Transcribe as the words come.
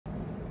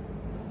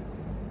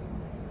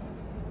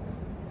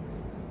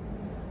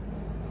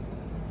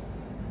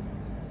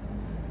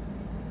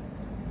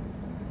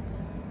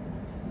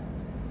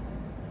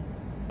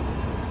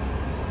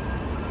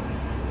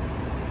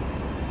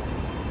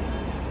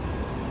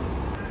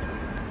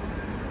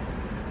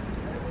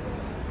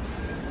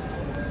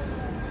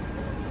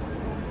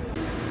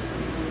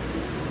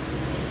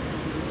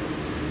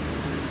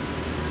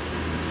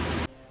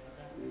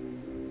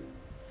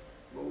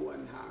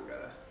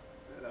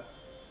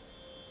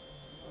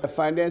The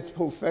finance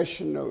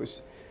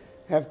professionals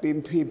have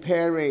been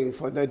preparing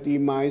for the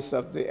demise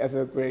of the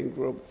Evergrande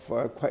Group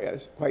for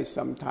quite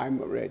some time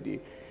already.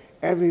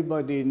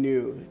 Everybody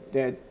knew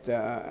that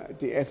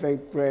the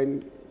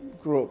Evergrande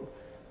Group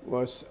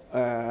was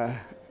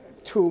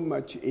too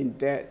much in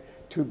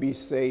debt to be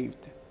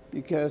saved,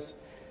 because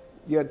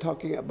you're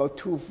talking about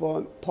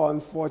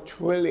 2.4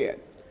 trillion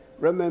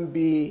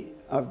Renminbi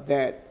of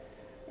debt,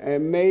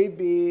 and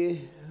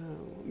maybe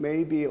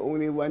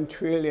only 1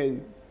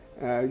 trillion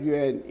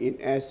Yuan in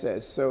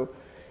assets. So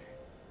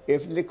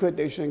if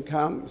liquidation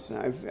comes,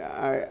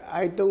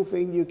 I don't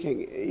think you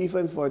can,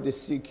 even for the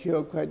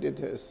secure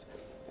creditors,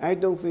 I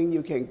don't think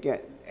you can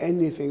get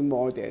anything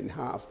more than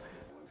half.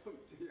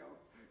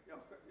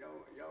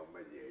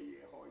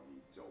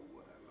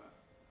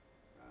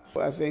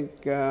 I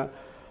think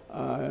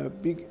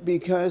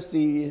because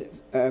the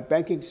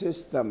banking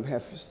system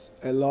has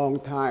a long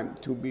time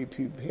to be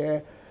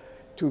prepared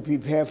for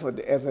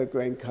the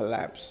Evergrande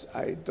collapse,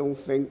 I don't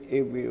think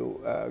it will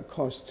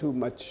cause too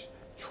much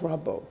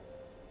trouble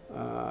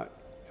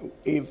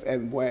if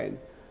and when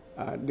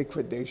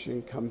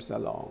liquidation comes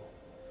along.